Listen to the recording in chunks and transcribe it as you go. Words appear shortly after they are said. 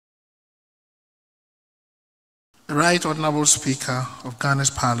The Right Honorable Speaker of Ghana's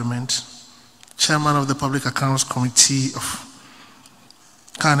Parliament, Chairman of the Public Accounts Committee of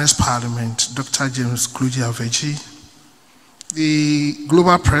Ghana's Parliament, Dr. James Kluge Aveji, the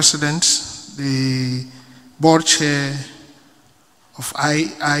Global President, the Board Chair of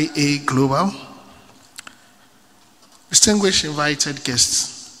AFIIA Global, distinguished invited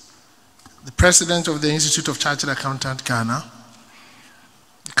guests, the President of the Institute of Chartered Accountants Ghana,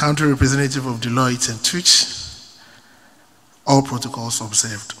 the Country Representative of Deloitte and Touche, all protocols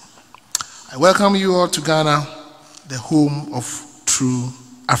observed. I welcome you all to Ghana, the home of true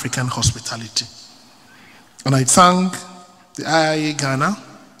African hospitality. And I thank the AFIIA Ghana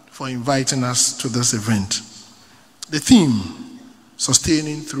for inviting us to this event. The theme,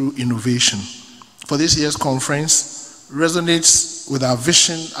 Sustaining Through Innovation, for this year's conference resonates with our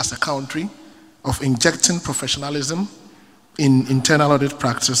vision as a country of injecting professionalism in internal audit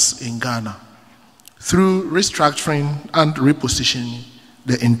practice in Ghana through restructuring and repositioning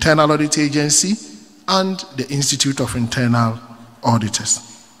the Internal Audit Agency and the Institute of Internal Auditors.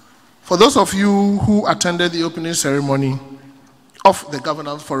 For those of you who attended the opening ceremony of the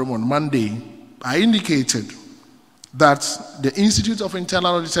Governance Forum on Monday, I indicated that the Institute of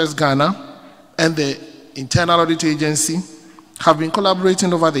Internal Auditors Ghana and the Internal Audit Agency have been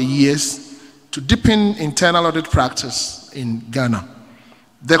collaborating over the years to deepen internal audit practice in Ghana.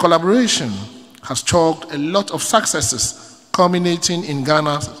 The collaboration has chalked a lot of successes, culminating in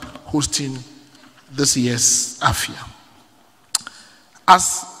Ghana hosting this year's AFIIA.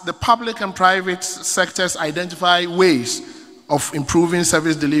 As the public and private sectors identify ways of improving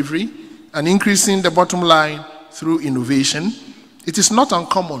service delivery and increasing the bottom line through innovation, it is not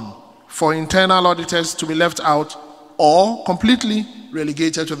uncommon for internal auditors to be left out or completely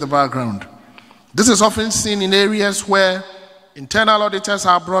relegated to the background. This is often seen in areas where internal auditors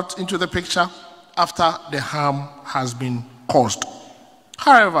are brought into the picture after the harm has been caused.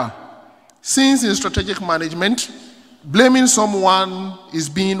 However, since in strategic management, blaming someone is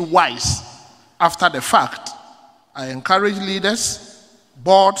being wise after the fact, I encourage leaders,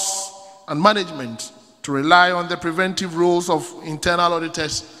 boards, and management to rely on the preventive roles of internal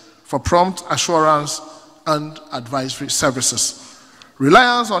auditors for prompt assurance and advisory services.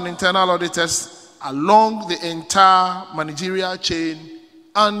 Reliance on internal auditors along the entire managerial chain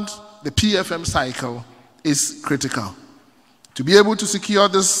and the PFM cycle is critical. To be able to secure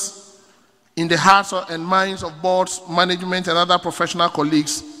this in the hearts and minds of boards, management, and other professional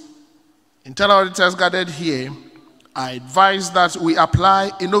colleagues, internal auditors gathered here, I advise that we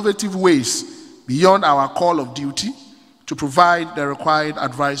apply innovative ways beyond our call of duty to provide the required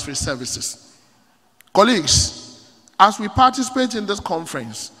advisory services. Colleagues, as we participate in this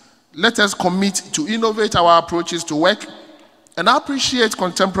conference, let us commit to innovate our approaches to work and appreciate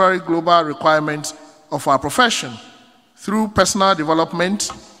contemporary global requirements of our profession through personal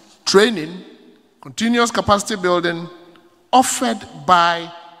development, training, continuous capacity building offered by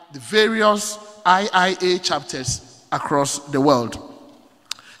the various AFIIA chapters across the world.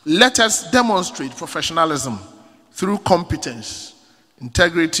 Let us demonstrate professionalism through competence,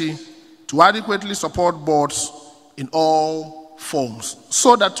 integrity, to adequately support boards in all forms,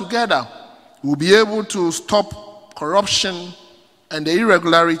 so that together we'll be able to stop corruption and the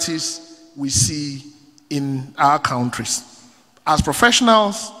irregularities we see in our countries. As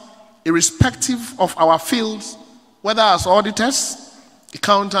professionals, irrespective of our fields, whether as auditors,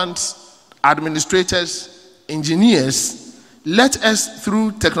 accountants, administrators, engineers, let us,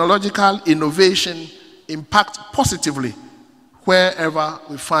 through technological innovation, impact positively wherever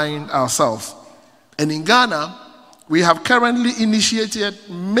we find ourselves. And in Ghana, we have currently initiated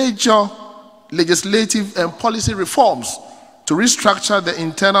major legislative and policy reforms to restructure the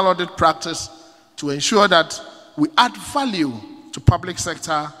internal audit practice to ensure that we add value to public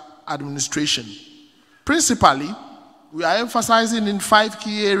sector administration. Principally, we are emphasizing in 5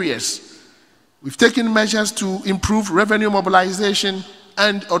 key areas. We've taken measures to improve revenue mobilization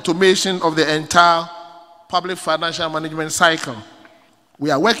and automation of the entire public financial management cycle.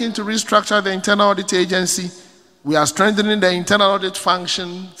 We are working to restructure the Internal Audit Agency. We are strengthening the Internal Audit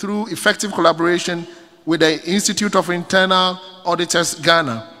Function through effective collaboration with the Institute of Internal Auditors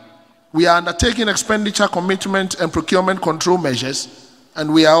Ghana. We are undertaking expenditure commitment and procurement control measures,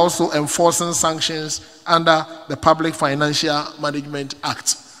 and we are also enforcing sanctions under the Public Financial Management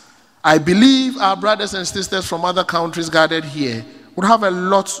Act. I believe our brothers and sisters from other countries gathered here would have a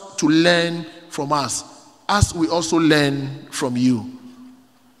lot to learn from us, as we also learn from you.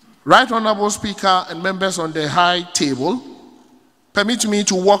 Right Honorable Speaker and members on the high table, permit me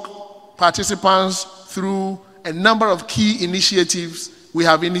to walk participants through a number of key initiatives we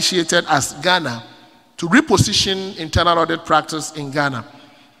have initiated as Ghana to reposition internal audit practice in Ghana.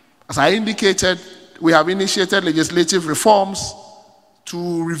 As I indicated, we have initiated legislative reforms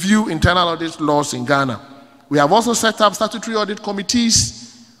to review internal audit laws in Ghana. We have also set up statutory audit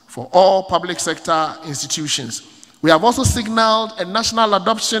committees for all public sector institutions. We have also signaled a national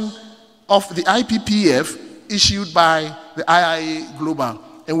adoption of the IPPF issued by the IIA Global.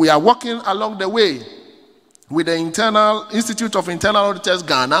 And we are working along the way with the Institute of Internal Auditors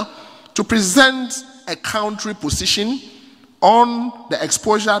Ghana to present a country position on the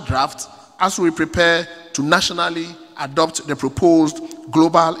exposure draft as we prepare to nationally adopt the proposed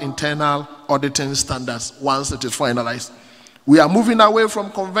global internal auditing standards once it is finalized. We are moving away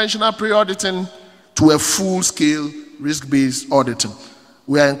from conventional pre-auditing to a full-scale risk-based auditing.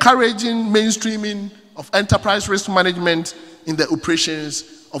 We are encouraging mainstreaming of enterprise risk management in the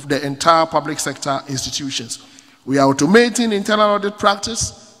operations of the entire public sector institutions. We are automating internal audit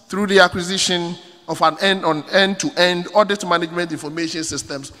practice through the acquisition of an end-to-end audit management information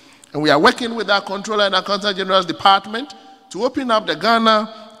systems. And we are working with our Controller and Accountant General's Department to open up the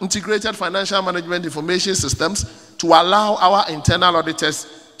Ghana Integrated Financial Management Information Systems to allow our internal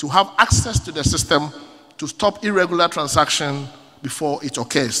auditors to have access to the system to stop irregular transaction before it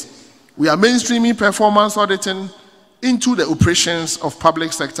occurs. We are mainstreaming performance auditing into the operations of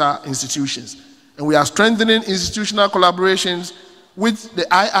public sector institutions. And we are strengthening institutional collaborations with the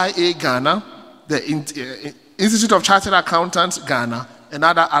IIA Ghana, the Institute of Chartered Accountants Ghana, and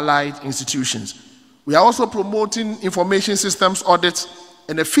other allied institutions. We are also promoting information systems audits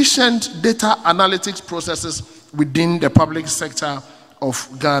and efficient data analytics processes within the public sector of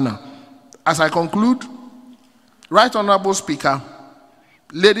Ghana. As I conclude, Right Honorable Speaker,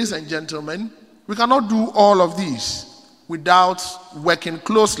 ladies and gentlemen, we cannot do all of these without working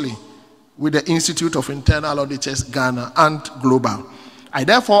closely with the Institute of Internal Auditors Ghana and Global. I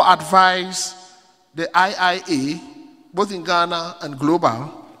therefore advise the IIA, both in Ghana and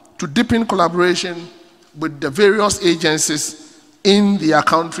Global, to deepen collaboration with the various agencies in their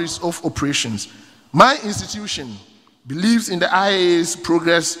countries of operations. My institution believes in the IIA's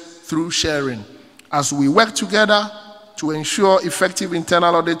progress through sharing. As we work together to ensure effective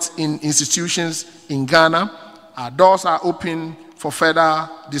internal audits in institutions in Ghana, our doors are open for further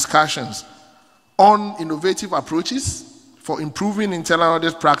discussions on innovative approaches for improving internal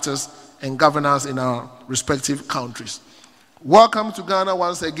audit practice and governance in our respective countries. Welcome to Ghana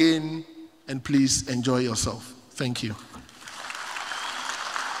once again, and please enjoy yourself. Thank you.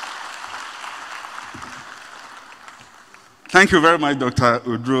 Thank you very much, Dr.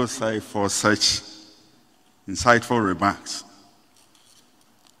 Oduro Osae, for such insightful remarks.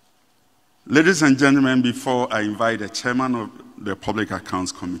 Ladies and gentlemen, before I invite the chairman of the Public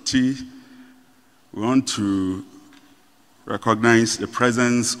Accounts Committee, we want to recognize the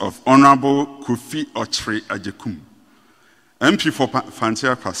presence of Honorable Kofi Ochre Ajekum, MP for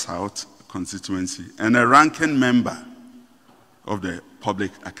Fantiakwa South constituency, and a ranking member of the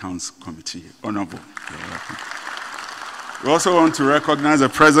Public Accounts Committee. Honorable, you're welcome. We also want to recognize the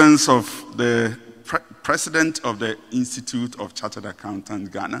presence of the President of the Institute of Chartered Accountants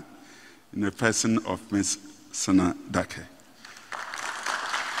Ghana, in the person of Ms. Sana Dake.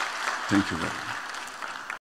 Thank you very much.